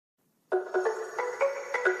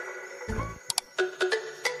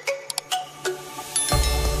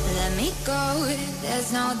go, there's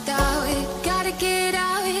no doubt. Gotta get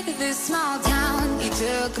out of this small town. You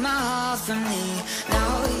took my heart from me,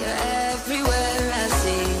 now you're everywhere I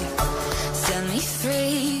see. Set me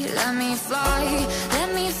free, let me fly, let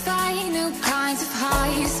me find new kinds of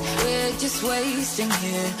highs. We're just wasting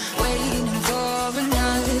here, waiting for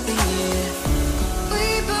another year. We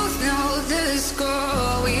both know the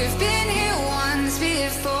score, we've been here once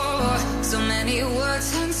before. So many words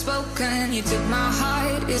unspoken, you took my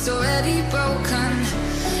heart, it's already broken.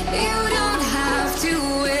 You don't have to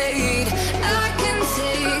wait, I can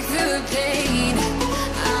take the pain.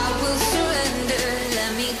 I will surrender,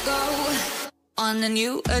 let me go on a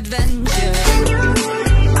new adventure.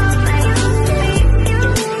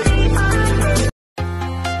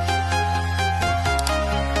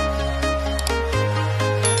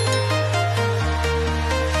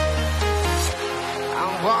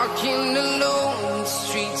 Walking alone, the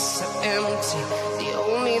streets are empty. The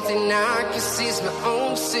only thing I can see is my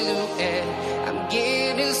own silhouette. I'm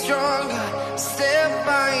getting stronger, step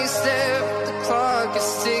by step. The clock is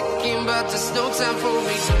ticking, but there's no time for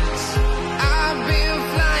me. I've been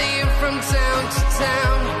flying from town to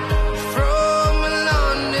town, from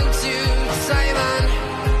London to Taiwan.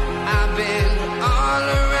 I've been all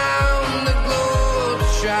around the globe,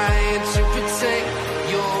 trying to protect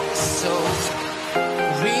your soul.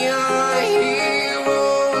 We are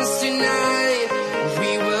heroes tonight.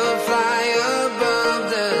 We will fly above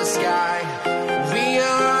the sky. We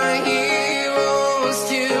are heroes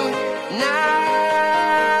tonight.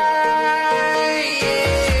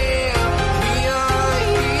 Yeah. We are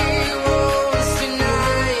heroes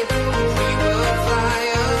tonight. We will fly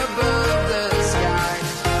above the sky.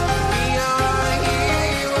 We are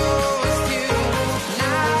heroes tonight.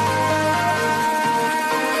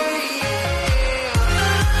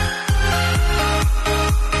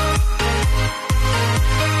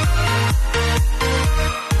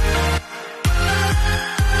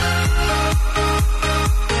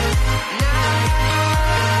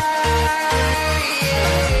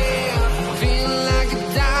 Feel like a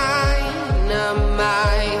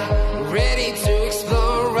dynamite, ready to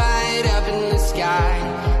explode right up in the sky.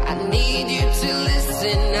 I need you to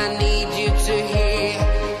listen, I need you to hear,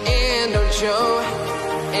 and don't show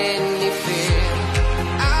any fear.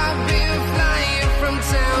 I've been flying from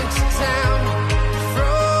town to town,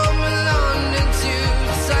 from London to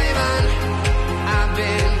Taiwan. I've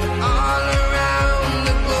been all around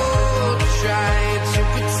the globe, trying to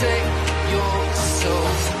protect your soul.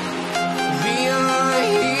 We are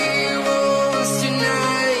heroes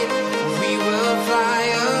tonight. We will fly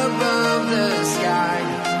above the sky.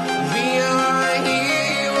 We are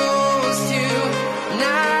heroes tonight.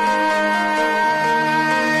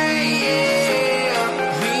 Yeah.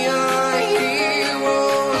 We are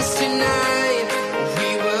heroes tonight. We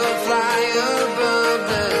will fly above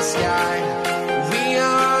the sky. We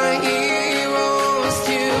are heroes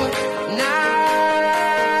tonight.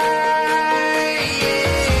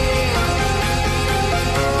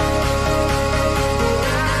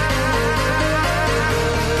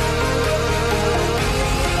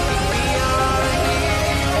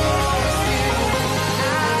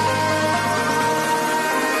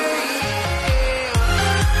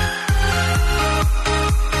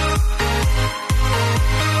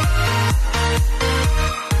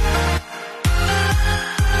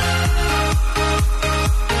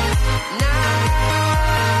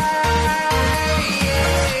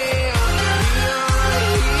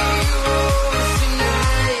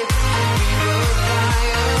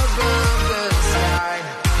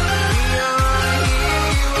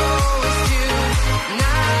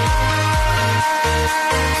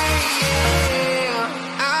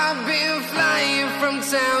 I've been flying from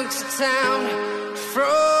town to town,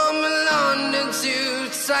 from London to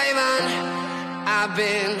Taiwan. I've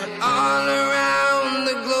been all around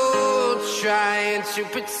the globe, trying to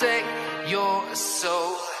protect your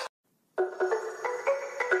soul.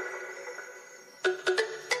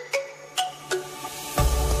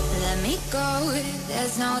 Let me go,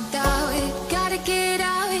 there's no doubt. Gotta get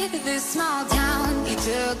out of this small town. You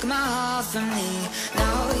took my heart from me,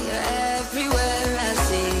 now you're everywhere I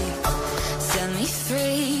see. Set me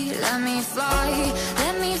free, let me fly,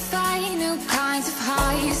 let me find new kinds of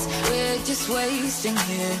highs. We're just wasting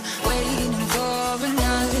here, waiting for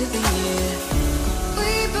another year.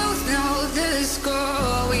 We both know the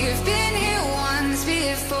score, we've been here once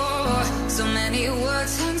before. So many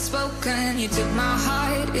words unspoken, you took my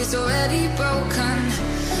heart, it's already broken.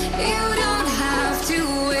 You don't have to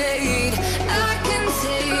wait, I can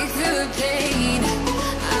take the pain.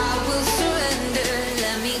 I will surrender,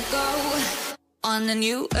 let me go on a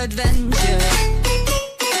new adventure.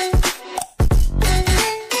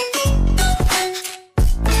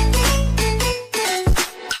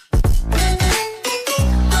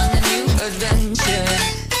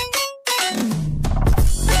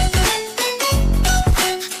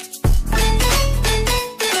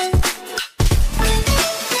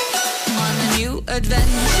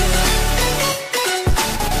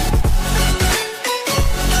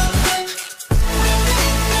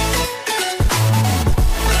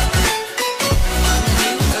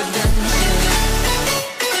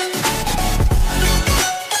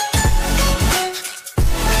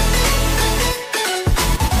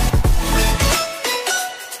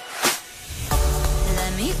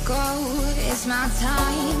 waste my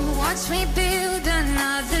time. Watch me build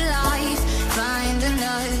another life, find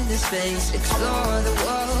another space, explore the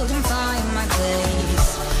world and find my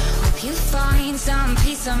place. Hope you find some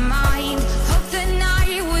peace of mind. Hope the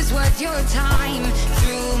night was worth your time.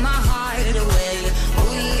 Threw my heart away,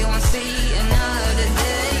 we won't see another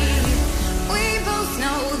day. We both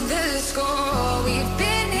know the score, we've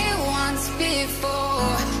been here once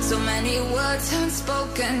before. So many words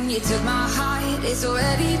unspoken, you took my heart, it's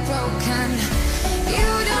already broken. You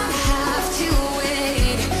don't have to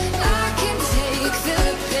wait, I can take the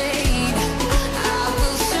pain. I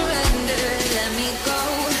will surrender, let me go.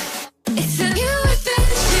 It's a new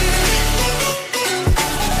adventure.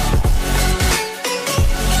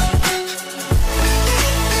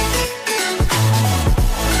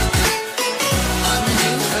 On a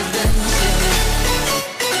new adventure.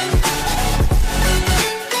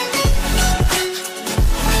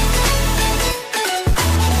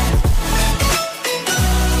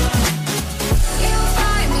 You'll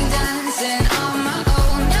find me dancing on my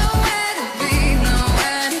own, nowhere to be,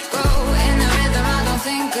 nowhere to go. In the rhythm I don't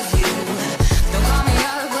think of you. Don't call me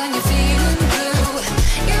up when you're feeling blue.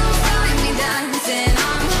 You'll find me dancing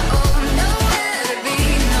on my own, nowhere to be,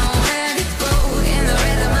 nowhere to go. In the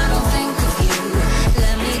rhythm I don't think of you.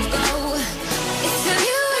 Let me go. It's a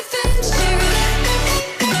new adventure.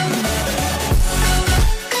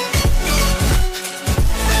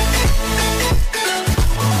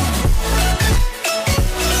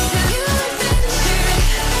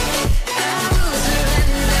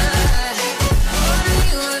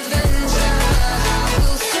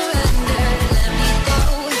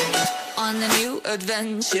 On the new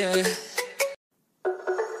adventure.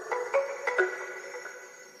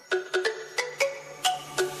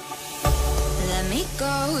 Let me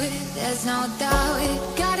go, there's no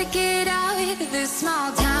doubt. Gotta get out of this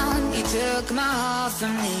small town. You took my heart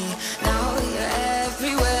from me, now you're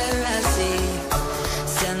everywhere I see.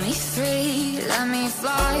 Set me free, let me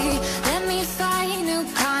fly. Let me find new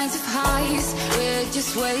kinds of highs. We're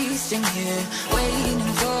just wasting here, waiting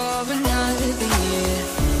for another year.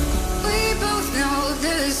 We both know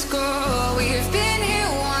the score, we've been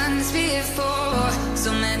here once before.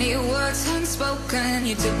 So many words unspoken,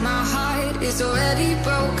 you took my heart, it's already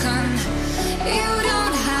broken. You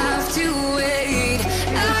don't have to wait,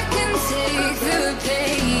 I can take the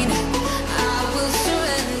pain. I will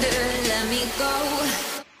surrender, let me go.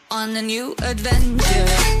 On a new adventure.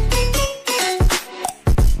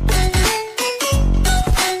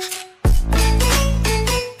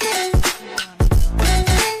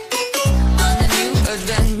 On a new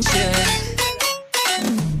adventure.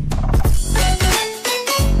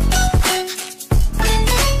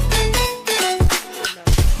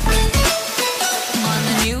 On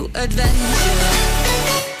a new adventure.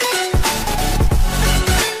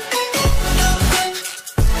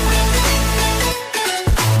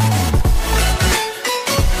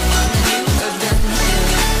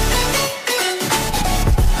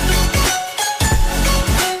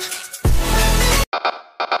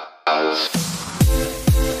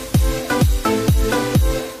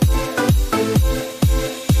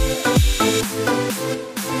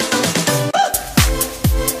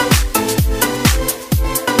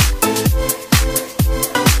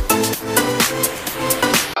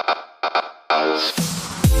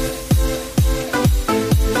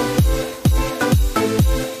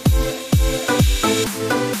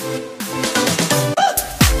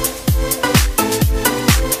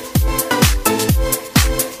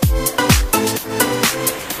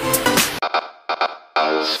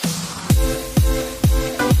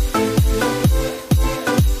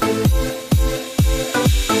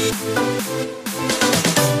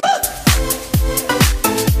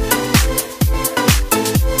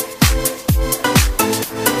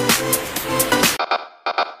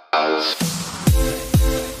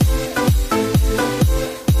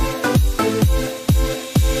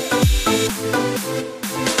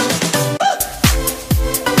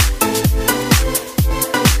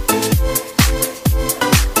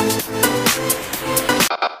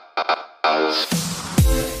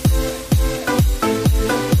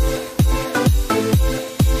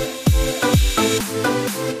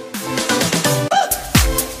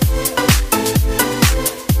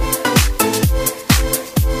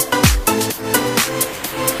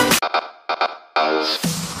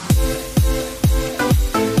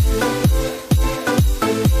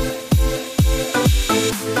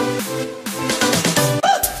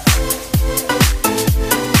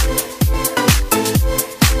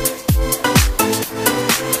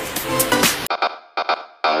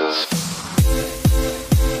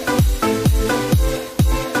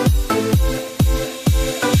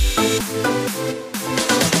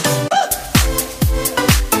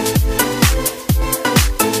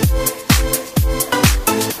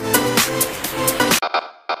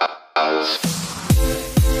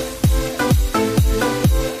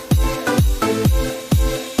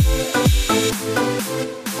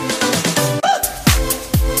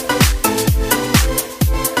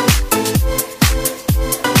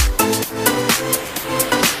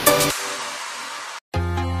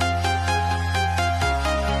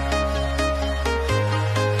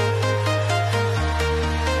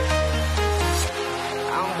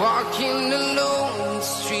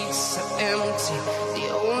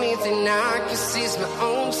 my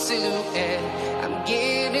own silhouette. I'm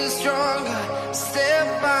getting stronger,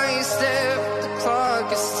 step by step. The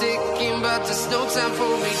clock is ticking, but there's no time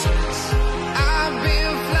for regrets. I've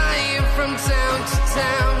been flying from town to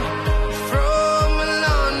town, from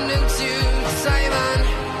London to Taiwan.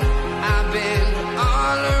 I've been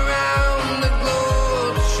all around the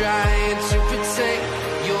globe trying to protect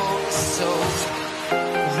your soul.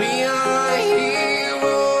 We are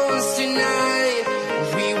heroes tonight.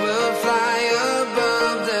 We will fly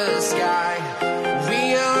above the sky.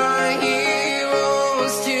 We are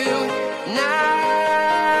heroes tonight.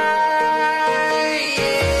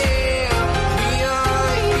 Yeah. We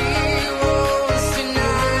are heroes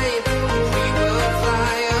tonight. We will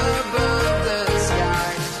fly above the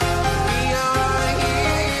sky. We are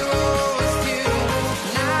heroes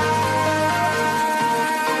tonight.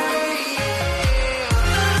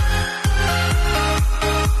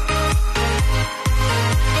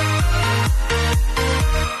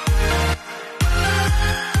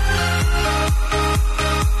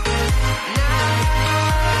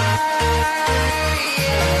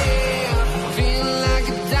 Feel like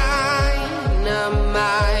a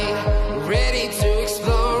dynamite, ready to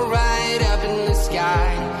explore right up in the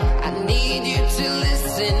sky. I need you to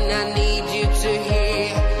listen, I need you to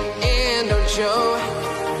hear, and don't show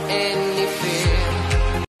any fear.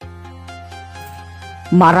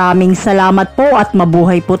 Maraming salamat po at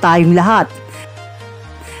mabuhay po tayong lahat.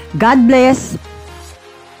 God bless.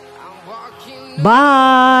 I'm walking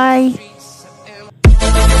Bye!